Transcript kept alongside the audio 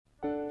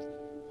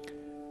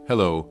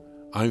Hello,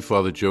 I'm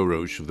Father Joe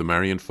Roche of the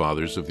Marian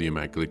Fathers of the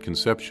Immaculate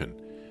Conception.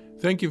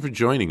 Thank you for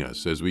joining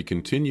us as we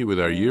continue with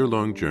our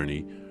year-long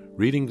journey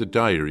reading the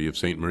diary of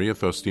St. Maria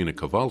Faustina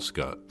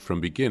Kowalska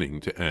from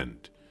beginning to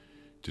end.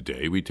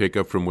 Today we take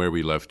up from where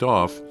we left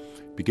off,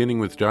 beginning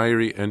with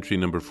diary entry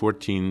number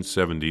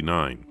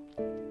 1479.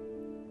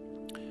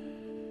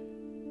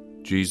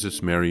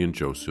 Jesus, Mary, and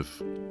Joseph.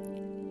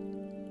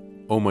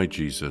 O my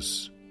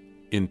Jesus,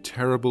 in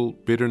terrible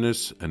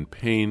bitterness and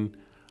pain,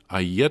 I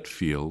yet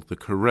feel the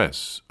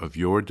caress of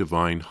your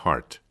divine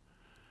heart.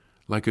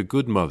 Like a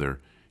good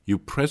mother, you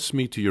press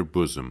me to your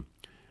bosom,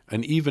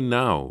 and even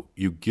now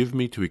you give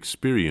me to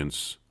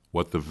experience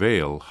what the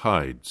veil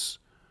hides.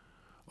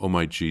 O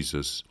my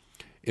Jesus,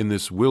 in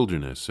this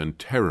wilderness and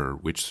terror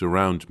which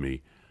surround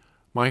me,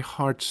 my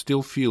heart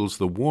still feels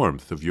the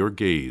warmth of your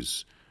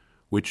gaze,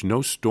 which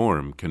no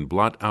storm can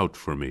blot out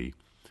for me,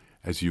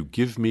 as you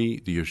give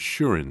me the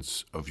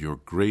assurance of your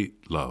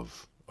great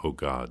love, O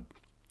God.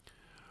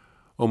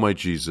 O my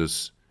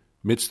Jesus,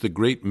 midst the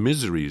great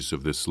miseries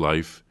of this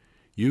life,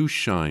 you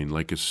shine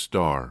like a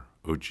star,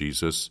 O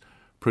Jesus,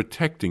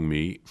 protecting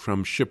me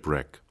from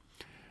shipwreck.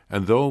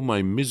 And though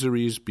my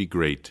miseries be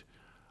great,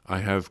 I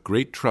have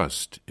great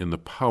trust in the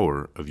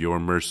power of your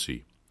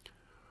mercy.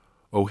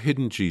 O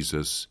hidden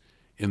Jesus,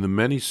 in the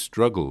many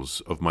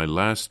struggles of my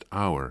last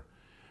hour,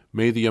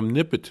 may the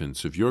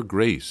omnipotence of your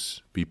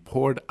grace be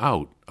poured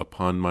out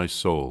upon my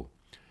soul,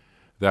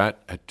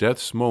 that at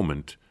death's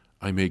moment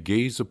I may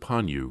gaze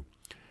upon you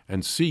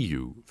and see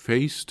you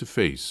face to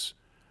face,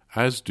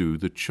 as do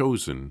the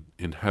chosen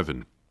in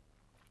heaven.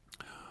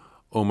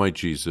 O my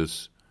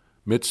Jesus,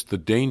 midst the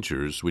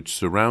dangers which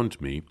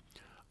surround me,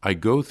 I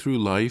go through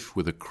life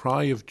with a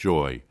cry of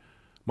joy,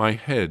 my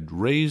head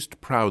raised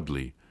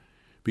proudly,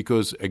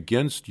 because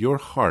against your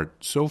heart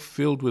so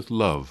filled with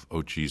love,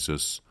 O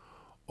Jesus,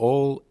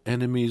 all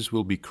enemies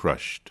will be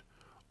crushed,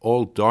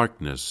 all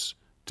darkness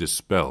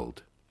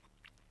dispelled.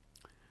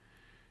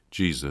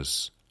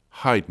 Jesus,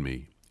 hide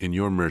me in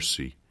your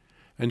mercy,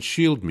 and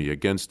shield me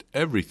against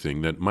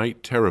everything that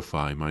might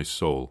terrify my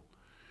soul.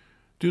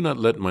 Do not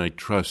let my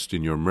trust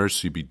in your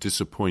mercy be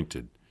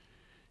disappointed.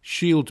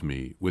 Shield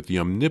me with the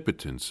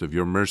omnipotence of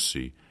your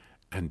mercy,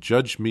 and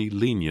judge me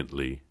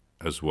leniently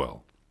as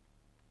well.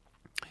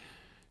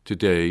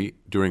 Today,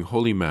 during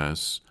Holy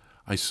Mass,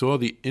 I saw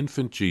the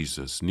infant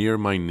Jesus near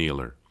my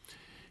kneeler.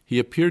 He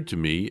appeared to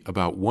me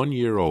about 1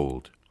 year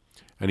old,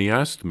 and he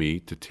asked me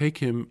to take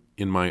him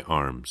in my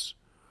arms.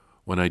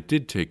 When I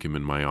did take him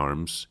in my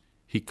arms,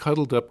 he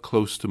cuddled up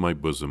close to my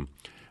bosom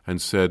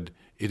and said,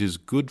 "It is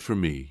good for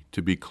me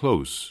to be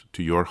close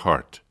to your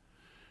heart.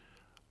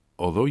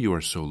 Although you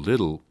are so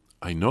little,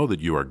 I know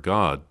that you are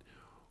God.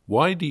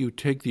 Why do you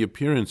take the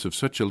appearance of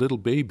such a little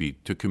baby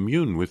to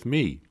commune with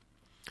me?"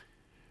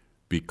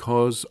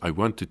 Because I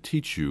want to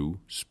teach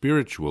you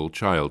spiritual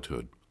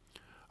childhood.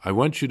 I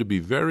want you to be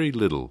very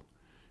little,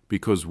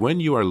 because when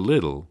you are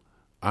little,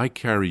 I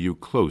carry you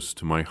close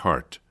to my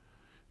heart,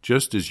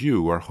 just as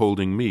you are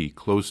holding me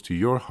close to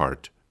your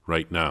heart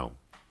right now.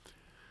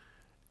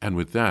 And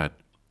with that,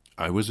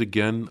 I was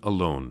again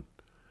alone,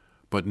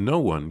 but no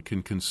one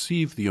can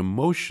conceive the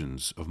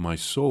emotions of my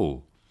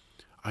soul.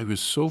 I was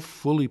so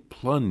fully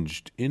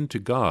plunged into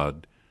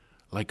God,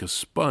 like a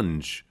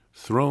sponge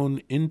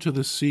thrown into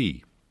the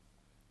sea.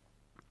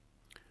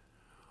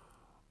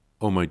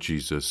 O my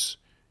Jesus,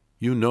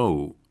 you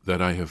know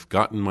that I have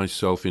gotten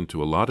myself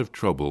into a lot of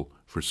trouble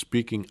for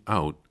speaking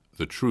out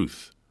the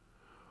truth.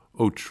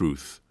 O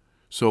truth,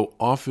 so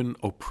often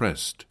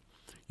oppressed,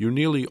 you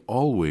nearly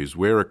always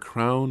wear a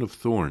crown of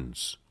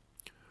thorns.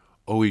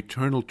 O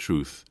eternal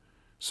truth,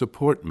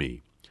 support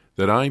me,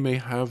 that I may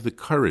have the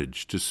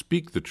courage to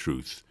speak the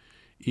truth,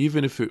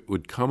 even if it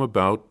would come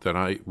about that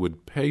I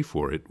would pay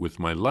for it with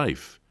my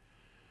life.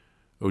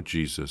 O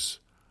Jesus,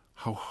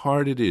 how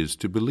hard it is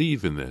to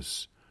believe in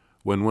this,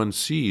 when one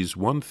sees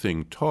one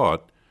thing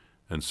taught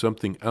and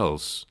something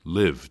else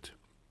lived.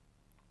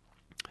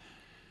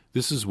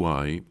 This is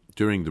why,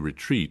 during the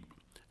retreat,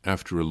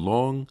 after a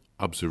long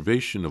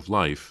observation of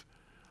life,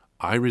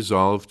 I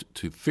resolved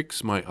to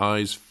fix my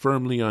eyes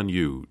firmly on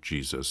you,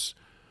 Jesus,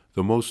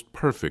 the most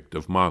perfect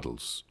of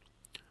models.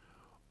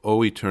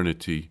 O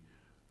eternity,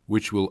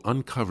 which will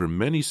uncover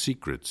many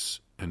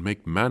secrets and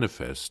make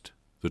manifest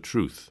the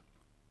truth.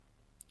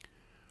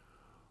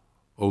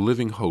 O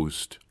living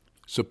host,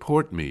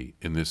 support me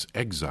in this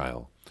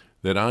exile,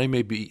 that I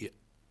may be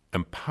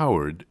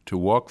empowered to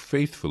walk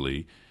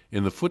faithfully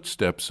in the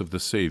footsteps of the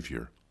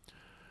Savior.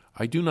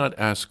 I do not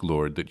ask,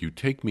 Lord, that you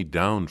take me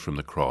down from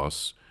the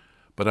cross,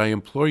 but I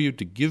implore you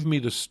to give me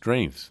the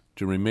strength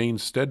to remain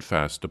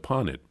steadfast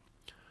upon it.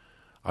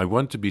 I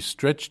want to be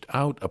stretched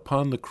out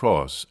upon the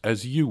cross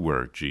as you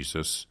were,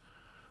 Jesus.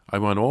 I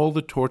want all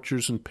the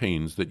tortures and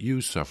pains that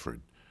you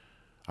suffered.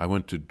 I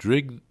want to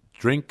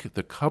drink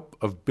the cup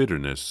of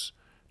bitterness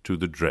to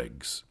the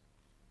dregs.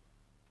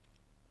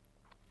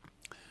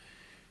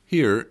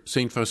 Here,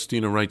 St.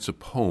 Faustina writes a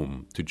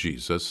poem to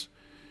Jesus.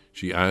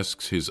 She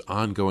asks his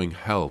ongoing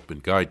help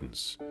and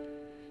guidance.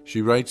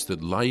 She writes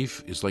that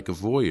life is like a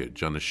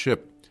voyage on a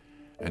ship,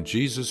 and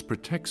Jesus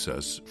protects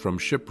us from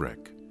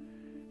shipwreck.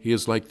 He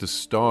is like the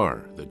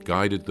star that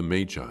guided the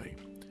Magi.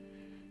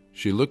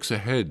 She looks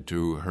ahead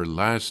to her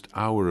last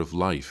hour of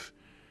life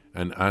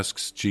and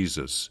asks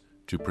Jesus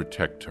to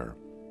protect her.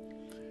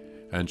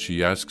 And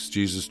she asks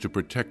Jesus to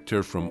protect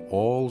her from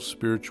all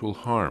spiritual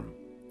harm.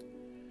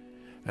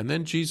 And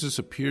then Jesus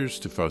appears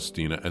to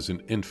Faustina as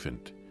an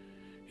infant.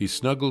 He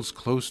snuggles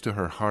close to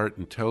her heart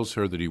and tells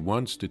her that he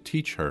wants to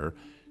teach her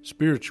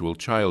spiritual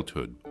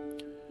childhood.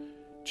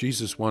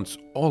 Jesus wants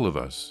all of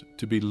us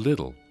to be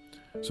little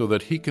so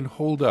that he can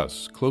hold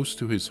us close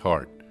to his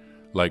heart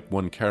like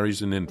one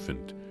carries an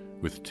infant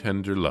with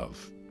tender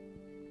love.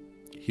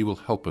 He will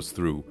help us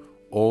through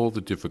all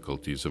the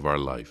difficulties of our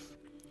life.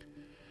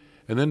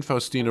 And then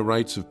Faustina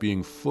writes of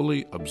being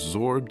fully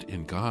absorbed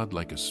in God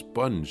like a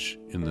sponge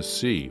in the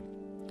sea.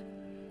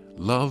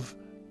 Love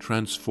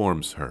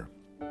transforms her.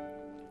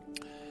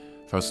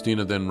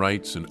 Faustina then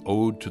writes an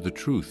ode to the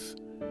truth.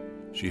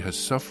 She has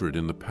suffered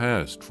in the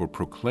past for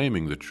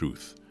proclaiming the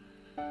truth.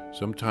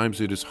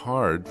 Sometimes it is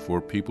hard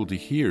for people to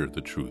hear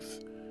the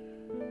truth.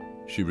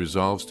 She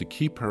resolves to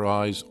keep her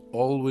eyes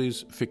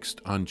always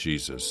fixed on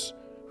Jesus,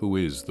 who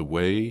is the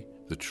way,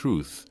 the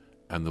truth,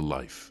 and the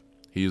life.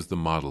 He is the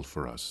model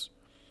for us.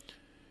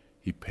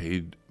 He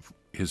paid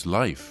his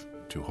life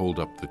to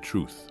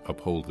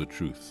uphold the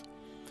truth.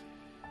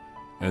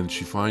 And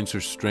she finds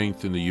her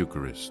strength in the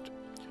Eucharist.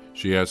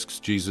 She asks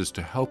Jesus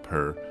to help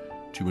her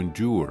to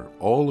endure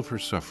all of her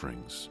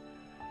sufferings.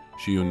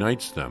 She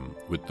unites them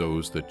with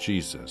those that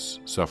Jesus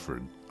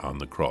suffered on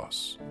the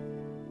cross.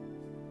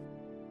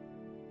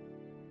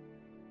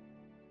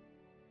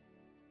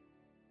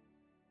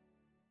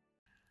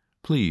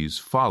 Please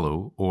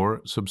follow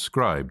or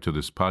subscribe to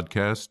this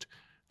podcast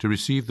to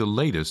receive the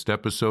latest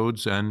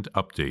episodes and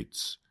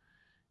updates.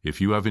 If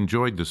you have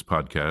enjoyed this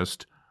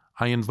podcast,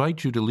 I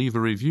invite you to leave a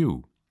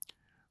review.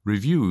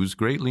 Reviews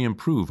greatly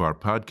improve our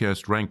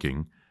podcast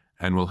ranking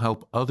and will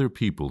help other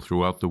people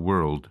throughout the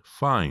world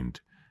find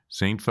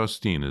St.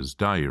 Faustina's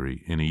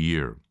Diary in a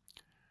Year.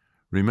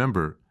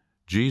 Remember,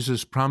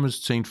 Jesus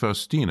promised St.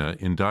 Faustina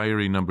in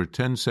Diary number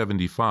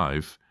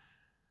 1075,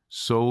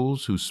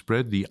 souls who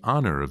spread the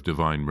honor of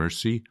divine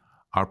mercy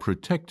are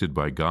protected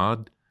by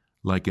God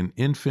like an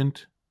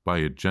infant by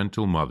a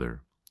gentle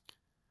mother.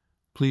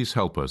 Please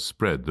help us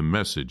spread the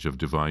message of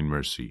divine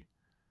mercy.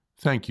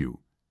 Thank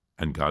you,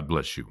 and God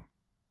bless you.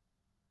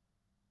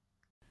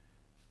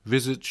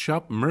 Visit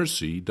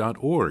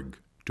shopmercy.org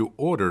to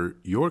order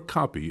your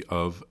copy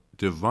of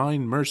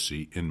Divine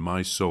Mercy in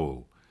My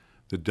Soul,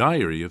 the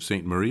Diary of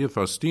St. Maria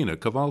Faustina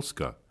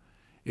Kowalska.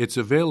 It's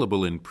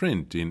available in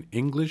print in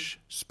English,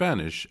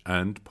 Spanish,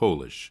 and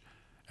Polish,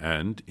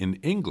 and in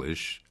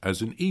English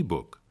as an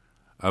e-book,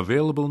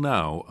 available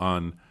now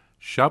on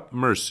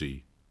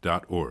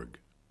shopmercy.org.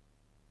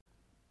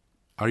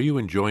 Are you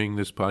enjoying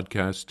this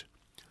podcast?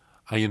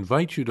 I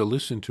invite you to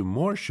listen to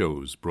more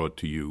shows brought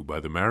to you by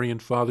the Marian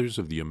Fathers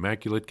of the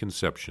Immaculate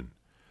Conception.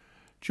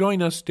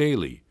 Join us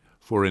daily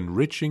for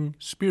enriching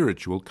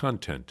spiritual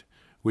content,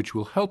 which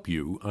will help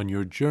you on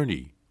your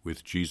journey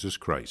with Jesus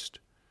Christ.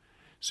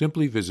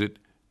 Simply visit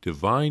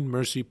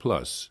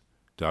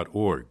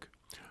DivineMercyPlus.org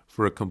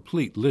for a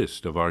complete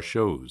list of our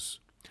shows.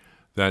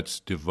 That's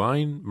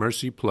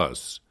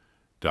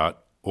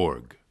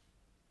DivineMercyPlus.org.